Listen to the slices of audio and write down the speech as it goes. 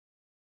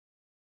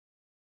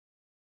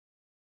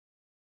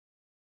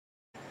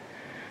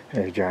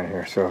Hey, John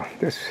here. So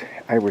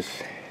I was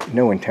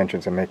no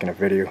intentions of making a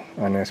video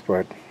on this,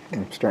 but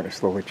I'm starting to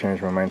slowly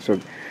change my mind. So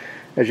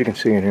as you can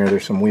see in here,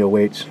 there's some wheel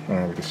weights. I don't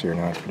know if you can see or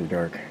not, it's pretty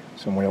dark.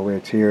 Some wheel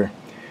weights here.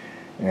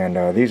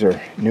 And these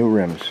are new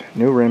rims.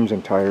 New rims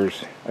and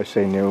tires. I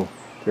say new,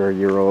 they're a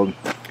year old.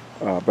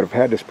 But I've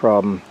had this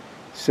problem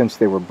since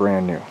they were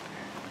brand new.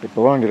 They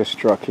belong to this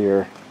truck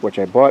here, which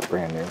I bought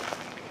brand new.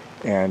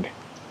 And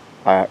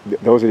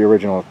those are the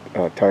original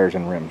tires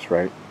and rims,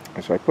 right?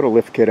 And so I put a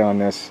lift kit on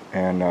this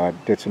and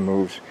did some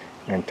moves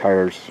and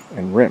tires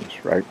and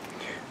rims, right?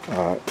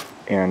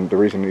 And the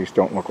reason these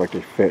don't look like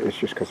they fit is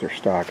just because they're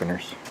stock and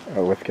there's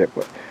a lift kit.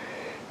 But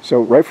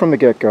so right from the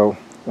get-go,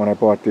 when I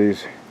bought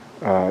these,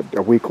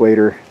 a week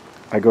later,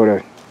 I go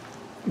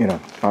to,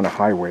 on a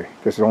highway.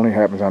 This only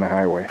happens on a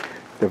highway.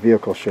 The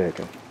vehicle's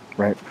shaking,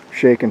 right?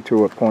 Shaking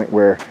to a point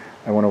where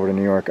I went over to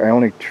New York. I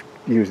only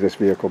use this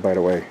vehicle, by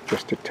the way,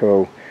 just to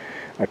tow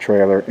a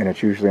trailer, and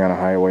it's usually on a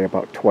highway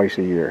about twice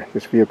a year.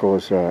 This vehicle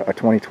is a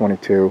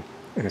 2022,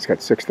 and it's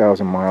got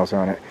 6,000 miles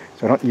on it,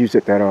 so I don't use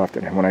it that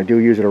often. And when I do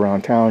use it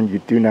around town, you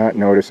do not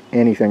notice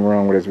anything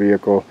wrong with this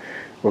vehicle.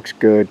 Looks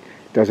good,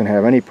 doesn't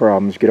have any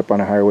problems. Get up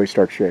on a highway,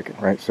 start shaking,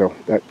 right? So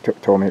that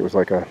told me it was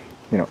like a,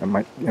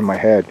 in my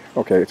head,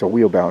 okay, it's a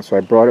wheel balance. So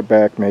I brought it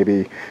back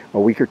maybe a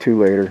week or two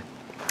later,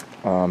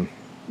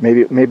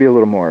 maybe a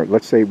little more.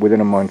 Let's say within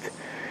a month,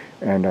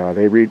 and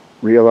they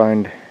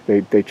realigned.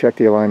 They checked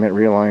the alignment,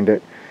 realigned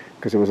it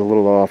because it was a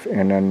little off,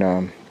 and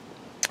then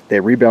they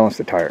rebalanced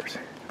the tires,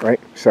 right?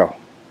 So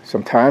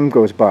some time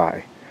goes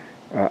by,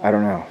 I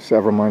don't know,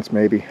 several months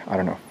maybe, I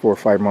don't know, 4 or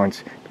 5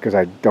 months, because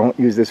I don't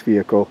use this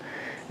vehicle,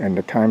 and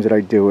the times that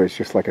I do is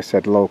just like I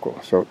said, local.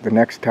 So the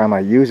next time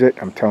I use it,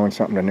 I'm towing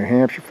something to New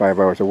Hampshire, 5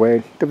 hours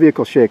away, the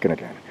vehicle's shaking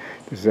again.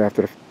 This is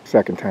after the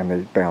second time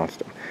they balanced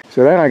them.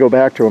 So then I go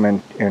back to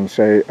them and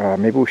say,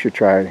 maybe we should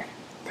try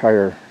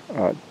tire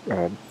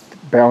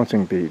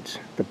balancing beads,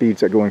 the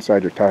beads that go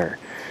inside your tire.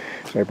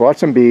 So I bought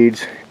some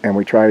beads and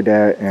we tried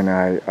that, and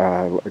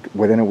I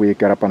within a week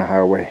got up on a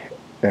highway,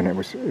 and it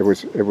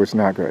was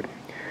not good.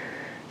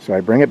 So I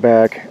bring it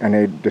back and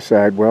they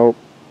decide, well,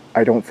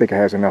 I don't think it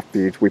has enough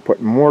beads. We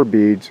put more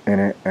beads in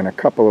it, and a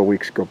couple of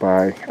weeks go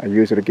by. I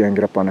use it again,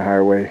 get up on the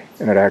highway,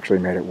 and it actually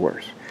made it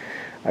worse.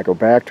 I go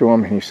back to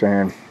him and he's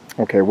saying,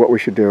 okay, what we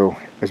should do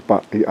is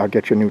I'll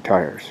get you new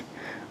tires.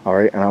 All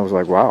right, and I was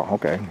like, wow,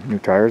 okay, new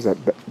tires,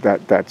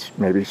 that's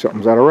maybe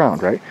something's out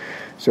around, right?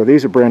 So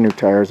these are brand new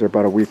tires. They're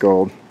about a week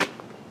old,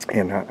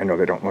 and I know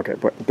they don't look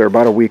it, but they're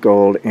about a week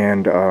old,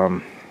 and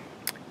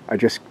I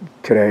just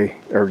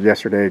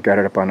yesterday got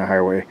it up on the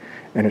highway,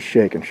 and it's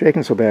shaking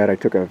so bad I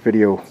took a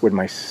video with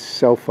my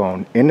cell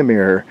phone in the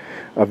mirror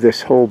of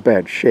this whole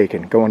bed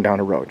shaking, going down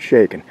the road,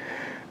 shaking.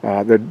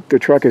 The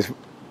truck is,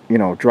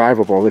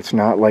 drivable. It's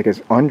not like it's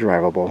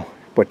undrivable.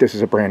 But this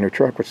is a brand new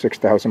truck with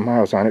 6,000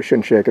 miles on it.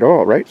 Shouldn't shake at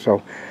all, right?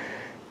 So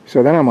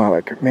then I'm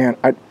like, man,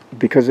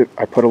 because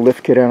I put a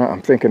lift kit on it,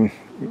 I'm thinking,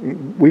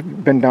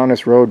 we've been down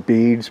this road,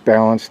 beads,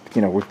 balanced,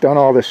 we've done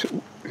all this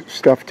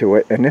stuff to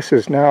it, and this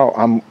is now,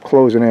 I'm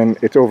closing in,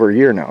 it's over a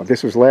year now.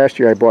 This was last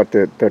year I bought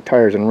the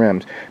tires and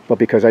rims, but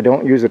because I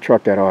don't use the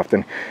truck that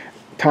often,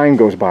 time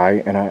goes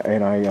by, and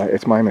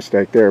it's my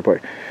mistake there. But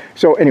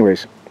so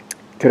anyways,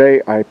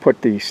 today I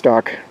put the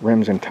stock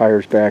rims and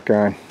tires back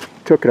on,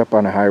 took it up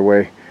on the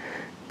highway,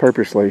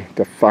 purposely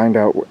to find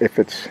out if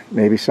it's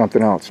maybe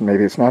something else.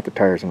 Maybe it's not the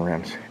tires and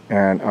rims,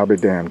 and I'll be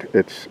damned.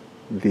 It's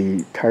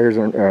the tires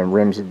and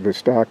rims of the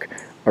stock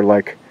are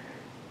like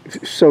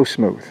so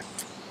smooth.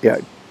 Yeah,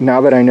 now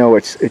that I know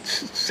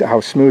it's how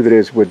smooth it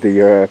is with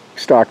the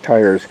stock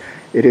tires,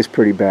 it is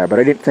pretty bad. But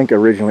I didn't think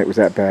originally it was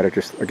that bad. I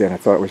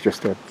thought it was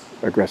just an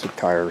aggressive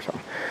tire or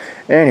something.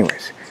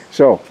 Anyways,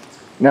 so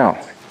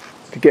now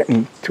to get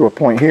to a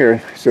point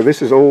here. So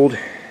this is old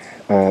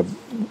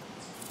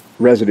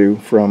residue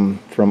from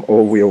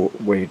old wheel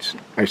weights.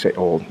 I say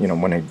old,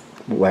 when I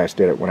last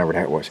did it, whenever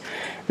that was.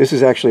 This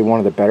is actually one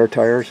of the better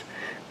tires,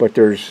 but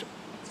there's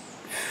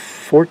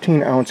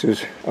 14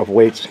 ounces of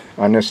weights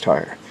on this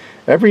tire.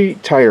 Every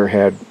tire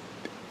had,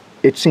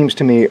 it seems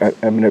to me,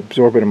 an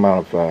absorbent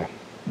amount of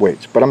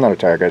weights, but I'm not a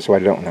tire guy, so I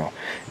don't know.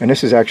 And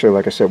this is actually,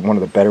 like I said, one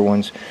of the better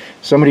ones.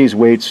 Some of these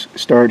weights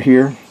start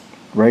here,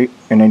 right,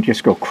 and then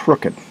just go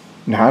crooked.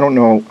 Now, I don't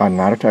know, I'm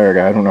not a tire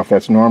guy, I don't know if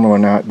that's normal or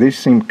not. These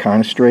seem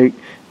kind of straight.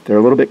 They're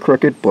a little bit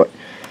crooked, but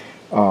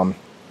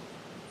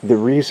the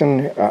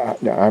reason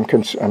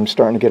I'm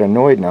starting to get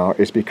annoyed now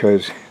is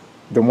because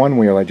the one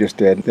wheel I just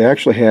did, they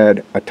actually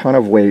had a ton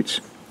of weights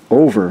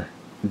over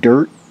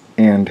dirt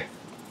and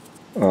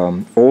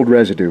old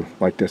residue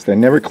like this. They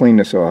never cleaned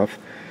this off,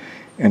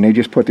 and they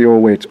just put the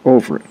old weights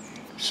over it.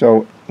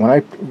 So when I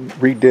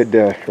redid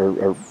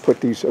or put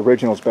these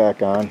originals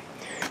back on,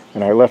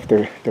 and I left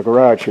the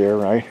garage here,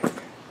 right,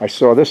 I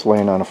saw this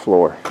laying on the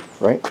floor,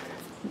 right?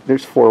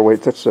 There's 4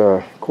 weights, that's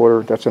a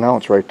quarter, that's an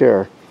ounce right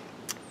there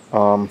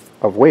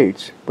of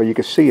weights, but you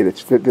can see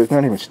it's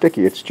not even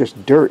sticky, it's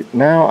just dirt.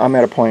 Now I'm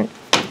at a point,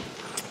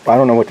 I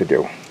don't know what to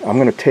do. I'm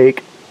going to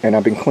take, and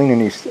I've been cleaning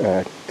these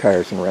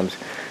tires and rims.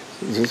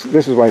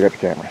 This is why I got the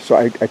camera. So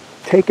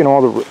I've taken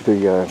all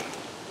the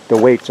the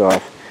weights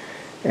off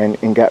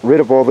and got rid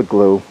of all the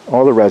glue,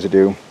 all the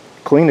residue,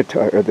 clean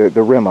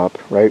the rim up,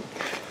 right?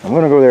 I'm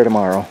going to go there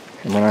tomorrow.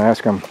 I'm going to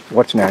ask them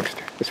what's next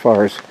as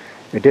far as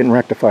it didn't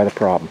rectify the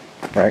problem,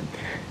 right?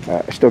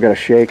 I still got to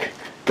shake,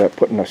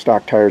 putting the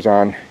stock tires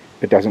on,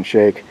 it doesn't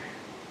shake.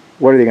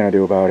 What are they going to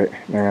do about it?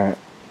 They're going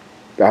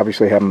to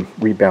obviously have them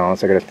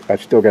rebalanced. I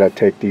still got to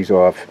take these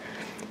off,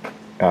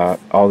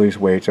 all these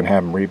weights, and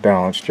have them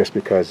rebalanced, just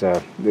because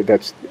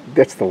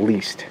that's the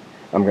least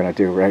I'm going to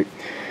do, right?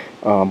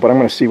 But I'm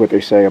going to see what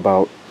they say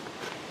about,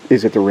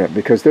 is it the rim?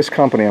 Because this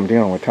company I'm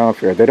dealing with, Town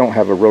Faire, they don't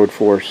have a road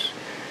force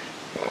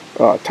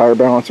tire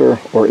balancer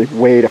or a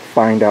way to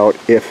find out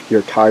if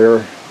your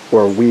tire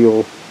or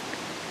wheel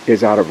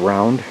is out of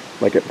round,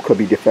 like it could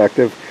be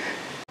defective.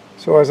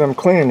 So as I'm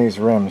cleaning these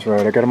rims,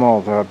 right, I got them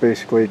all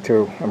basically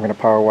I'm going to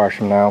power wash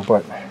them now,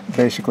 but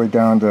basically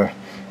down to,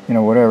 you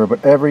know, whatever.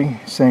 But every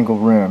single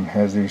rim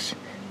has these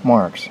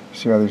marks.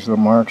 See how these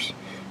little marks?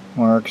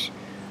 Marks.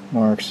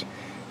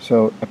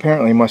 So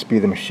apparently it must be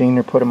the machine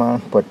they put them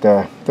on, but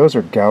those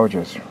are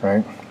gouges,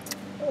 right?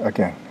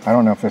 Again, I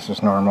don't know if this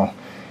is normal.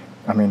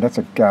 I mean, that's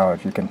a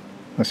gouge. You can,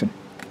 listen.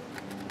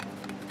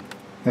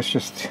 That's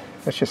just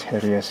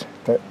hideous.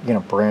 That, you know,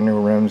 brand new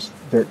rims,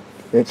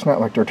 it's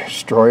not like they're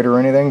destroyed or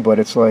anything, but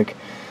it's like,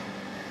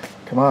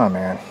 come on,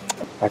 man.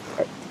 I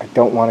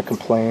don't want to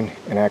complain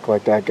and act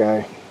like that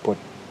guy, but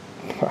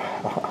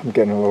I'm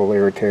getting a little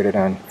irritated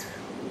on,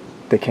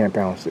 they can't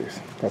balance these.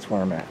 That's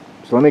where I'm at.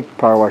 So let me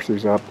power wash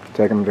these up,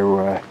 take them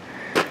to,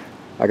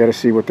 I got to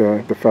see what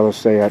the fellows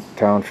say at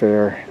Town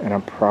Faire, and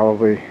I'm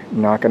probably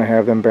not going to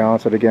have them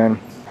balance it again,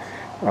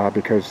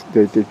 because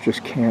they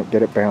just can't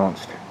get it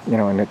balanced, you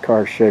know, and the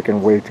car's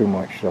shaking way too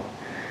much. So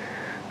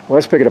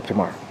let's pick it up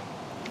tomorrow.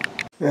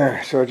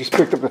 Yeah, so I just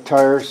picked up the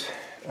tires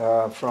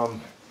from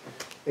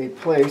a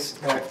place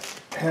that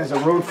has a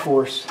road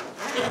force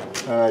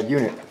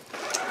unit,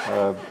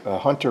 a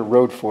Hunter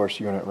road force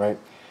unit, right?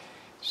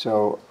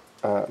 So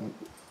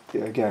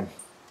again,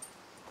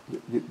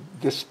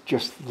 this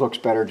just looks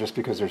better just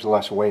because there's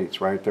less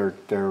weights, right? They're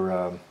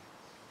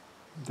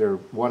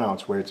 1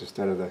 ounce weights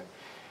instead of the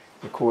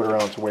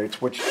 1/4 ounce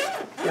weights, which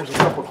there's a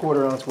couple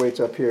 1/4 ounce weights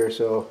up here.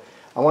 So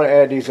I want to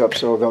add these up.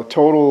 So the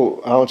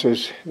total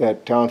ounces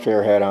that Town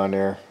Faire had on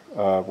there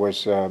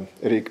was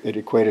it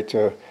equated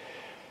to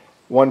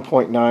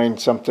 1.9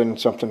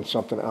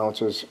 something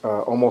ounces,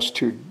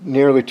 almost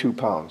nearly 2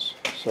 pounds.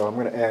 So I'm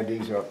going to add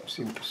these up,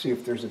 see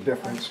if there's a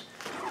difference,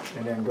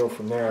 and then go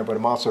from there. But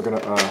I'm also going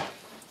to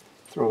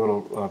throw a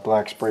little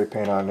black spray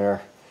paint on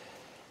there,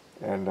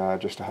 and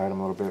just to hide them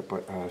a little bit.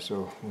 But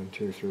so 1,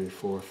 2, 3,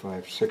 4,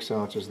 5, 6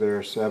 ounces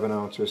there, 7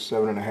 ounces,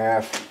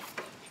 7.5.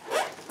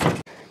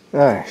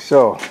 Alright,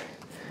 so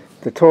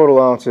the total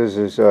ounces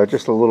is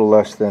just a little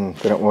less than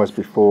it was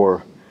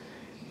before.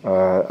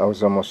 I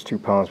was almost 2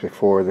 pounds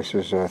before. This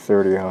is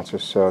 30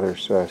 ounces, so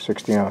there's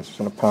 60 ounces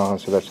in a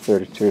pound, so that's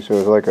 32. So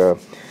it's like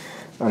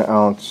an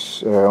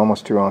ounce,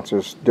 almost 2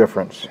 ounces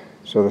difference.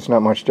 So there's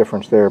not much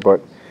difference there,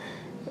 but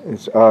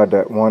it's odd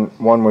that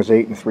one was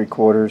 8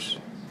 3/4,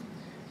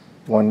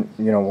 one,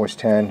 you know, was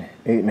 10,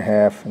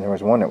 8.5, and there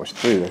was one that was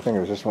 3. I think it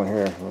was this one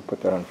here. I'm gonna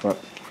put that on front.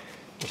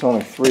 It's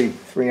only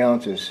 3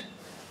 ounces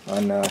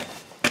on,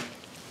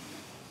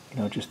 you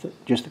know, just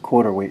the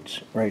quarter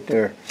weights right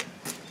there.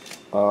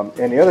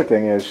 And the other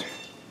thing is,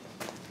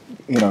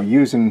 you know,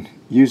 using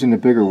the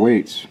bigger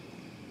weights.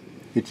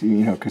 It's,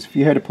 you know, because if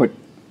you had to put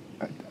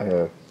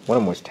one of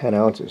them was 10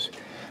 ounces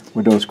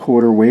with those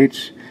quarter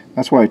weights.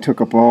 That's why I took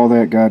up all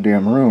that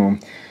goddamn room,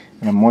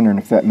 and I'm wondering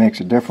if that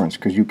makes a difference,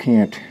 because you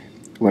can't,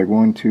 like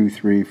 1, 2,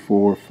 3,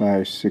 4,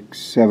 5, 6,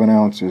 7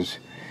 ounces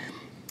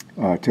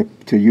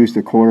to use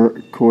the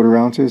quarter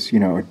ounces. You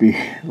know, it'd be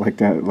like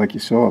that, like you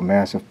saw, a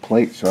massive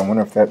plate. So I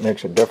wonder if that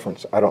makes a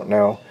difference. I don't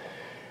know.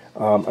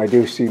 I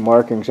do see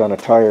markings on a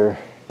tire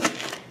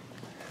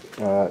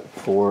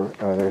for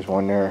there's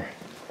one there.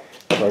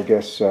 So I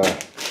guess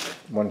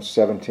one's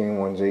 17,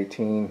 one's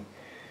 18.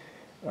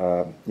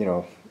 You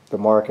know, the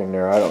marking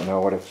there, I don't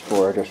know what it's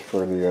for. I guess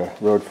for the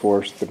road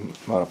force, the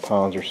amount of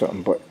pounds or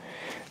something. But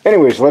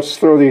anyways, let's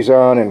throw these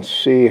on and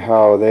see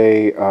how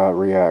they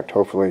react.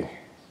 Hopefully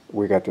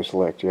we got this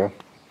licked, yeah?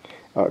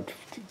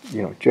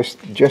 You know, just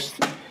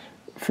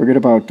forget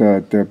about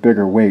the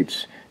bigger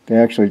weights. They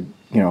actually,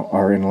 you know,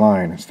 are in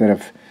line instead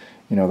of,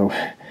 you know,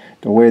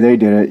 the way they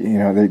did it. You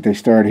know, they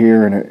start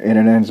here and it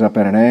ends up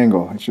at an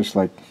angle. It's just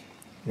like,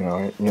 you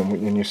know,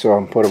 and you saw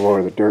them put them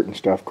over the dirt and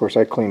stuff. Of course,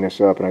 I cleaned this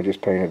up and I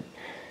just painted,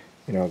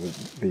 you know,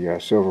 the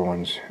silver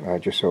ones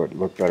just so it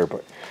looked better.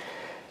 But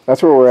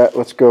that's where we're at.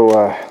 Let's go.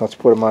 Let's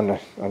put them on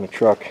the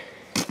truck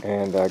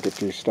and get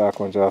these stock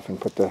ones off and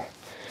put the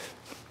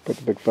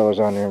big fellas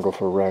on there and go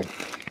for a ride.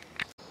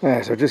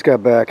 Alright, so I just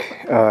got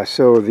back.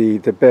 So the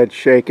bed's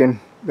shaking.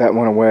 That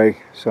went away.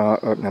 So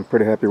I'm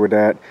pretty happy with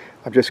that.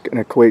 I'm just going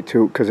to equate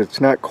to, because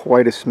it's not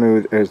quite as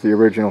smooth as the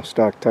original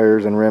stock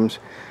tires and rims,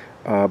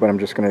 but I'm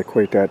just going to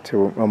equate that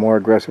to a more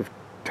aggressive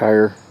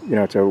tire. You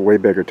know, it's a way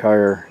bigger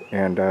tire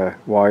and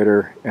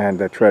wider, and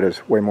the tread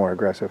is way more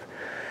aggressive.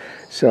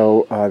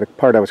 So the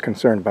part I was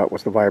concerned about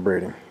was the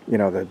vibrating. you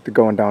know, the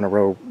going down the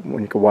road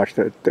when you could watch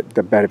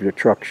the bed of your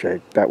truck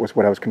shake. That was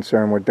what I was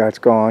concerned with. That's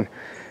gone,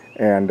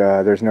 and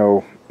there's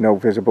no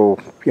visible,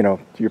 you know,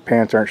 your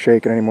pants aren't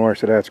shaking anymore,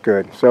 so that's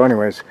good. So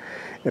anyways,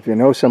 if you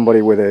know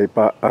somebody with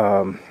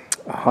a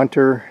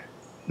Hunter,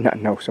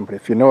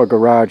 if you know a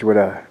garage with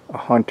a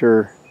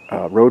Hunter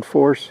road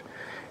force,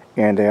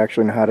 and they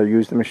actually know how to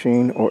use the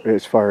machine, or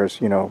as far as,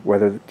 you know,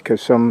 whether,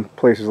 because some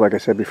places, like I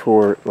said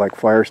before, like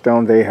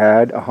Firestone, they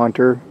had a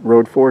Hunter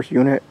road force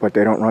unit, but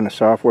they don't run the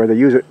software. They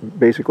use it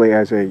basically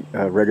as a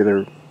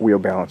regular wheel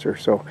balancer,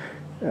 so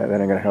that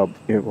ain't gonna help.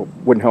 It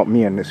wouldn't help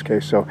me in this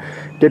case. So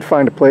did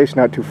find a place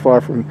not too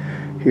far from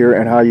here,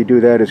 and how you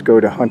do that is go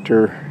to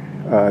Hunter,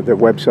 the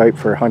website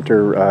for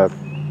Hunter,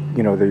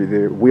 you know,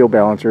 the wheel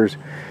balancers,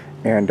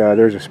 and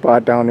there's a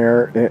spot down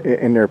there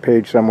in their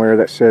page somewhere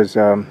that says,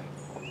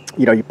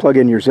 you know, you plug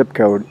in your zip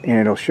code and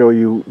it'll show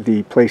you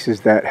the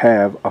places that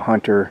have a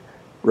Hunter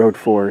road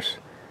force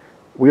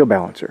wheel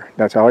balancer.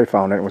 That's how I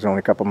found it. It was only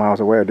a couple miles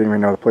away. I didn't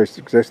even know the place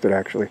existed,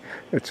 actually.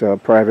 It's a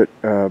private,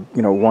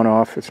 you know,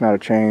 one-off. It's not a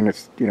chain.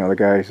 It's, you know, the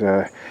guys,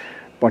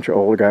 bunch of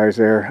old guys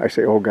there. I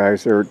say old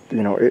guys. They're,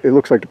 you know, it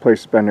looks like the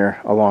place has been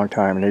there a long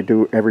time, and they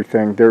do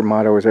everything. Their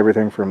motto is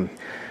everything from,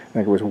 I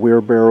think it was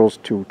wheelbarrows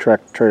to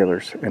track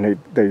trailers, and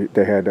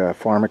they had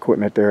farm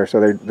equipment there.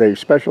 So they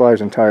specialize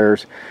in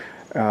tires.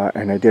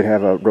 And they did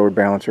have a road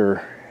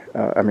balancer,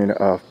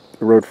 a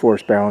road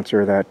force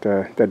balancer that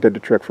did the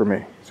trick for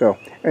me. So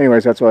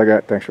anyways, that's all I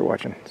got. Thanks for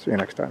watching. See you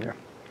next time. Yeah.